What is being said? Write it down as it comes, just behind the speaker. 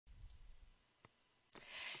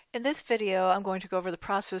In this video, I'm going to go over the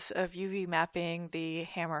process of UV mapping the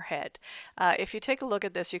hammer head. If you take a look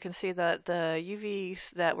at this, you can see that the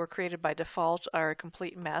UVs that were created by default are a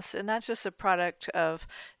complete mess, and that's just a product of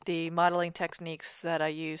the modeling techniques that I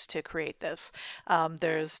use to create this.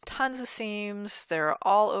 There's tons of seams, they're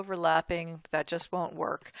all overlapping, that just won't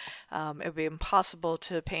work. It would be impossible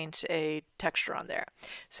to paint a texture on there.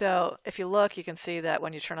 So if you look, you can see that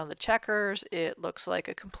when you turn on the checkers, it looks like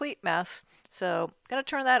a complete mess. So I'm going to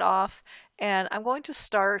turn that off, and I'm going to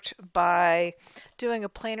start by doing a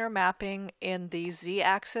planar mapping in the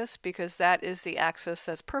z-axis because that is the axis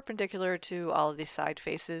that's perpendicular to all of these side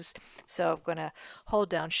faces. So I'm going to hold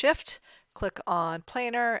down Shift, click on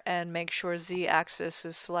planar, and make sure z-axis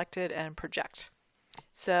is selected and project.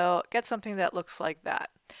 So get something that looks like that.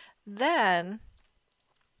 Then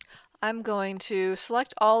I'm going to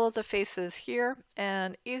select all of the faces here,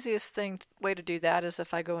 and easiest way to do that is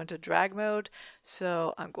if I go into drag mode.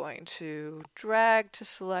 So I'm going to drag to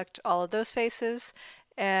select all of those faces,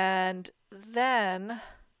 and then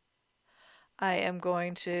I am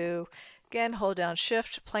going to again hold down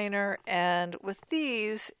Shift, planar, and with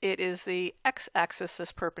these it is the x-axis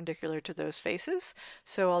that's perpendicular to those faces.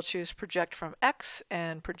 So I'll choose project from X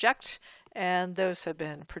and project, and those have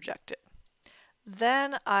been projected.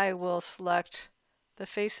 Then I will select the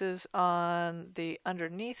faces on the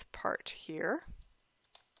underneath part here.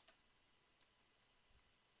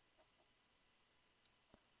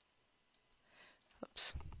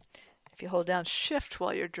 Oops. If you hold down Shift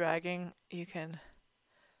while you're dragging, you can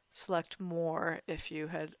select more if you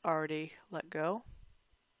had already let go.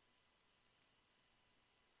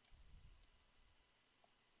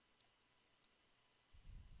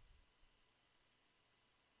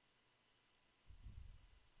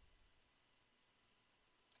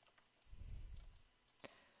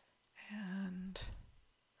 And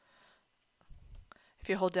if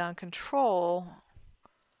you hold down Control,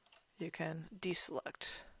 you can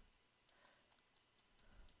deselect.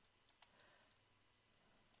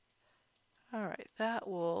 All right, that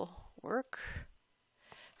will work.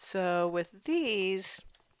 So with these,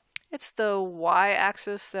 it's the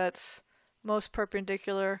y-axis that's most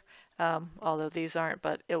perpendicular, although these aren't,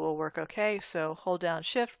 but it will work okay. So hold down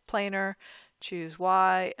Shift, planar, choose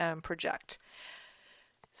Y, and project.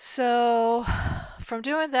 So from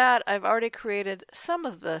doing that, I've already created some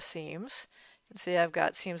of the seams. You can see I've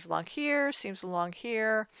got seams along here, seams along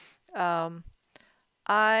here.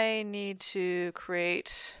 I need to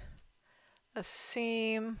create a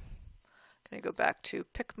seam. I'm going to go back to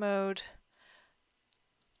pick mode.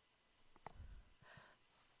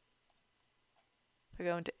 If I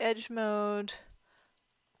go into edge mode,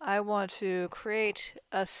 I want to create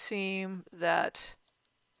a seam that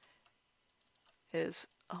is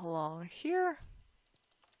along here.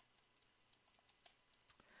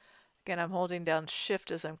 Again, I'm holding down Shift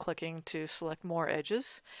as I'm clicking to select more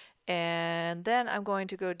edges. And then I'm going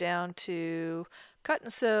to go down to cut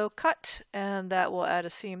and sew, cut, and that will add a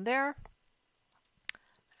seam there.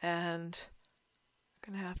 And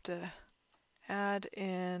I'm going to have to add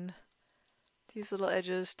in these little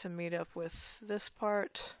edges to meet up with this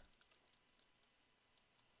part.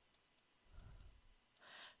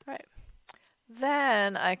 All right.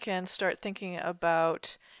 Then I can start thinking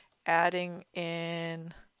about adding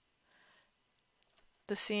in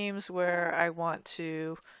the seams where I want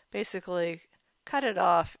to basically cut it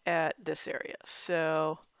off at this area.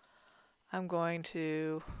 So I'm going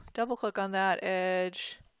to double click on that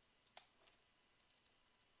edge.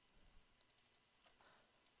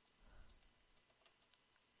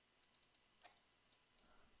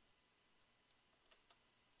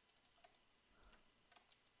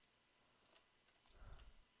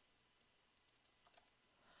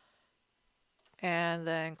 And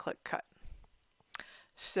then click cut.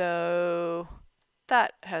 So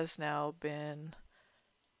that has now been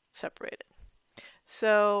separated.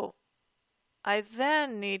 So I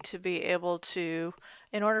then need to be able to,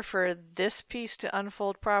 in order for this piece to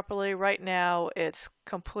unfold properly, right now it's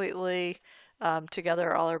completely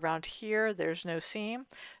together all around here. There's no seam.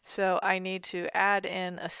 So I need to add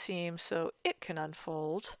in a seam so it can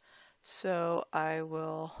unfold. So I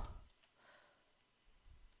will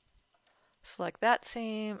select that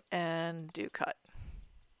seam and do cut.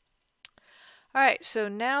 Alright, so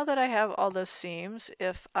now that I have all those seams,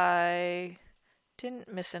 if I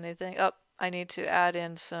didn't miss anything, I need to add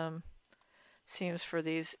in some seams for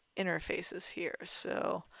these interfaces here.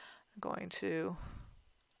 So I'm going to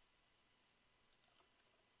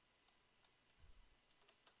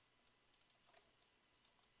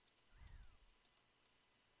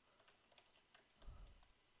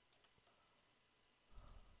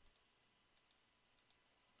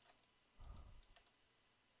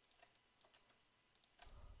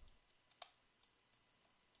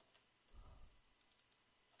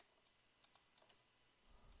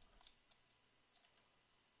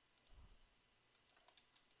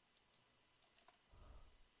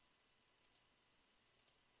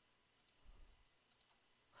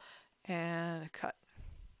and cut.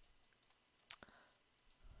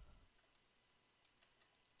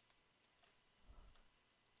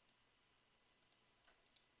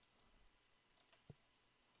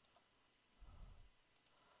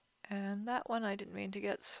 And that one I didn't mean to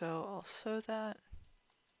get, so I'll sew that.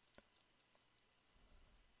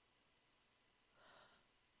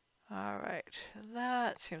 All right,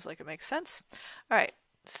 that seems like it makes sense. All right,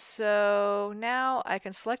 so now I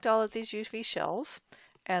can select all of these UV shells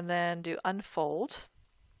and then do unfold.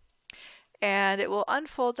 And it will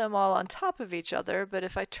unfold them all on top of each other, but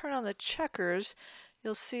if I turn on the checkers,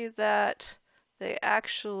 you'll see that they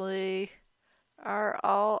actually are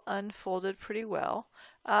all unfolded pretty well.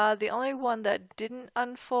 The only one that didn't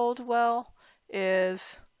unfold well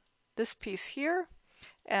is this piece here,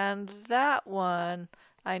 and that one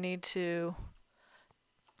I need to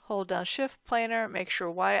hold down Shift Planar, make sure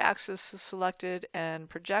Y-axis is selected, and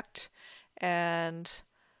project. And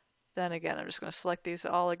then again, I'm just going to select these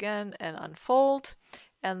all again and unfold,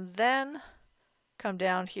 and then come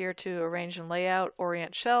down here to Arrange and Layout,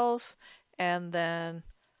 Orient Shells, and then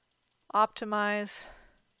Optimize.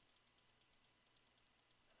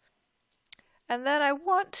 And then I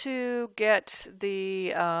want to get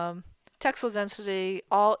the textile density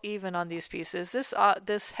all even on these pieces.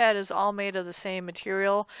 This head is all made of the same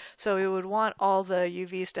material, so we would want all the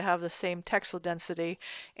UVs to have the same textile density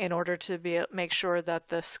in order to make sure that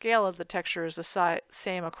the scale of the texture is the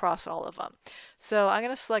same across all of them. So I'm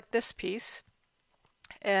going to select this piece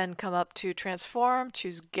and come up to Transform,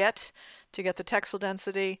 choose Get to get the textile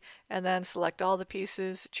density, and then select all the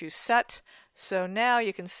pieces, choose Set. So now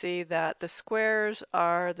you can see that the squares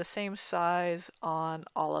are the same size on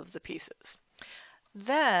all of the pieces.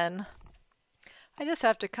 Then I just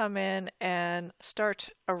have to come in and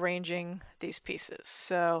start arranging these pieces.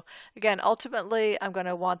 So again, ultimately I'm going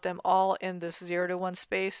to want them all in this 0 to 1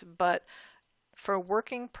 space, but for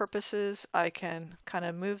working purposes I can kind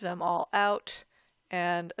of move them all out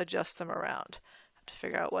and adjust them around. I have to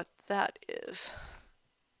figure out what that is.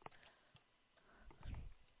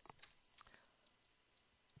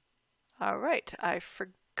 All right, I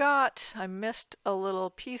missed a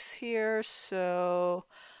little piece here, so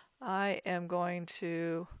I am going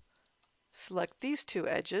to select these two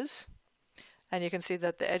edges, and you can see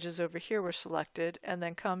that the edges over here were selected, and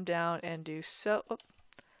then come down and do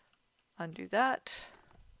undo that,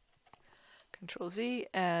 Control Z,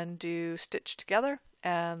 and do Stitch Together,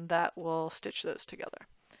 and that will stitch those together.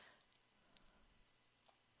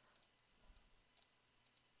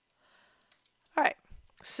 All right,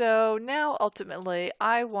 so now ultimately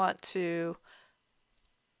I want to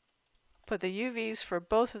put the UVs for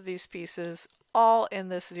both of these pieces all in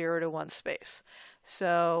this 0 to 1 space.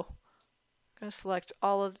 So I'm going to select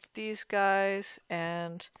all of these guys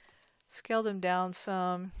and scale them down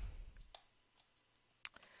some,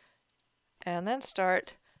 and then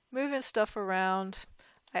start moving stuff around.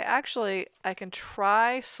 I can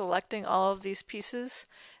try selecting all of these pieces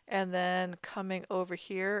and then coming over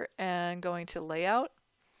here and going to Layout,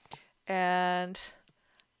 and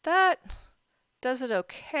that does it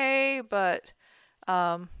okay, but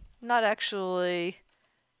not actually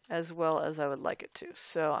as well as I would like it to.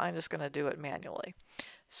 So I'm just going to do it manually.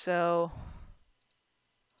 So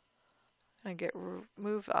I'm going to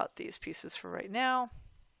move out these pieces for right now.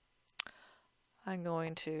 I'm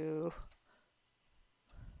going to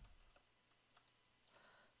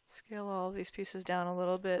scale all these pieces down a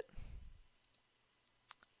little bit.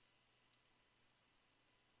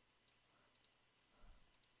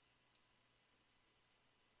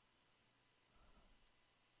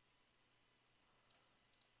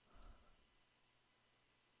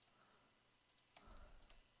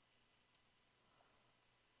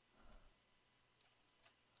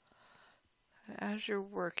 As you're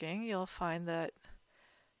working, you'll find that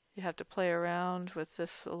you have to play around with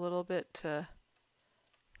this a little bit to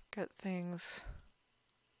get things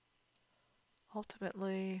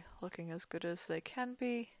ultimately looking as good as they can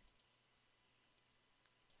be.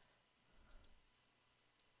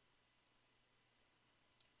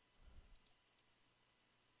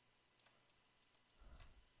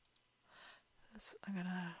 I'm going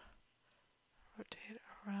to rotate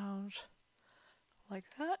around like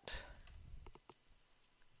that.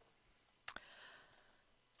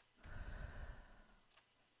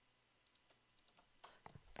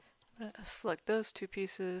 I'm going to select those two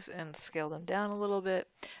pieces and scale them down a little bit.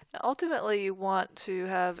 Now, ultimately, you want to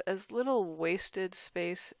have as little wasted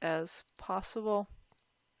space as possible.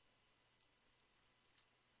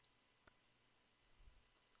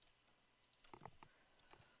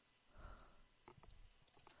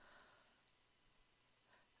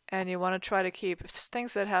 And you want to try to keep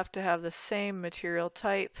things that have to have the same material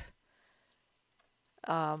type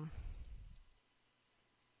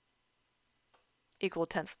equal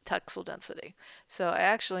textile density. So I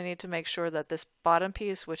actually need to make sure that this bottom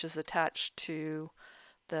piece, which is attached to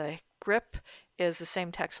the grip, is the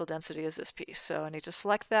same textile density as this piece. So I need to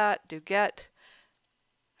select that, do get,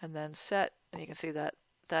 and then set, and you can see that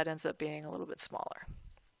that ends up being a little bit smaller.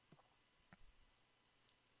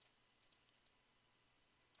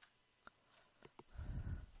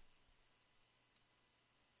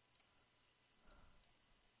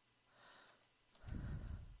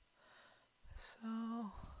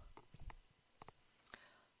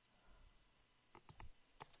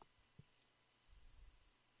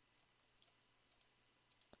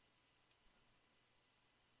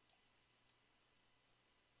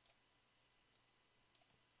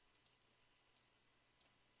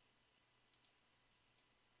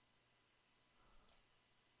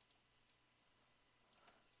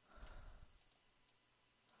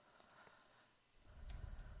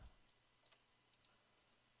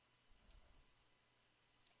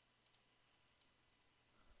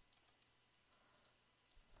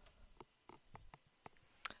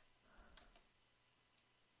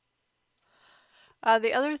 So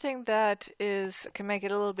the other thing that can make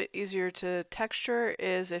it a little bit easier to texture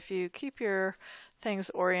is if you keep your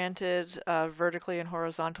things oriented vertically and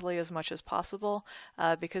horizontally as much as possible,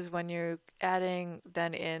 because when you're adding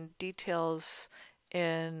then in details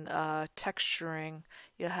in texturing,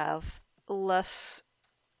 you have less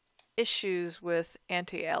issues with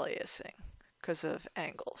anti-aliasing because of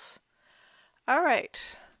angles. All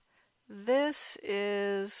right, this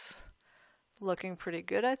is looking pretty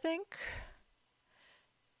good, I think.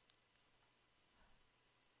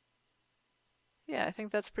 Yeah, I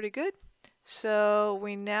think that's pretty good. So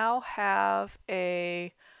we now have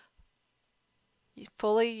a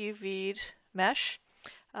fully UV'd mesh.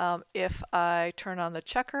 If I turn on the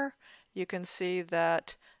checker, you can see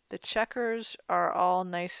that the checkers are all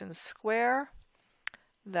nice and square,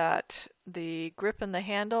 that the grip and the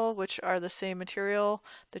handle, which are the same material,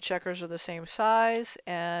 the checkers are the same size,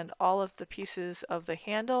 and all of the pieces of the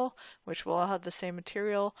handle, which will all have the same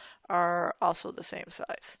material, are also the same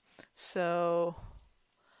size. So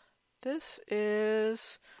this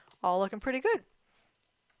is all looking pretty good.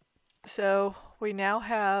 So we now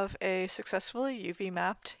have a successfully UV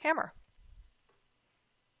mapped hammer.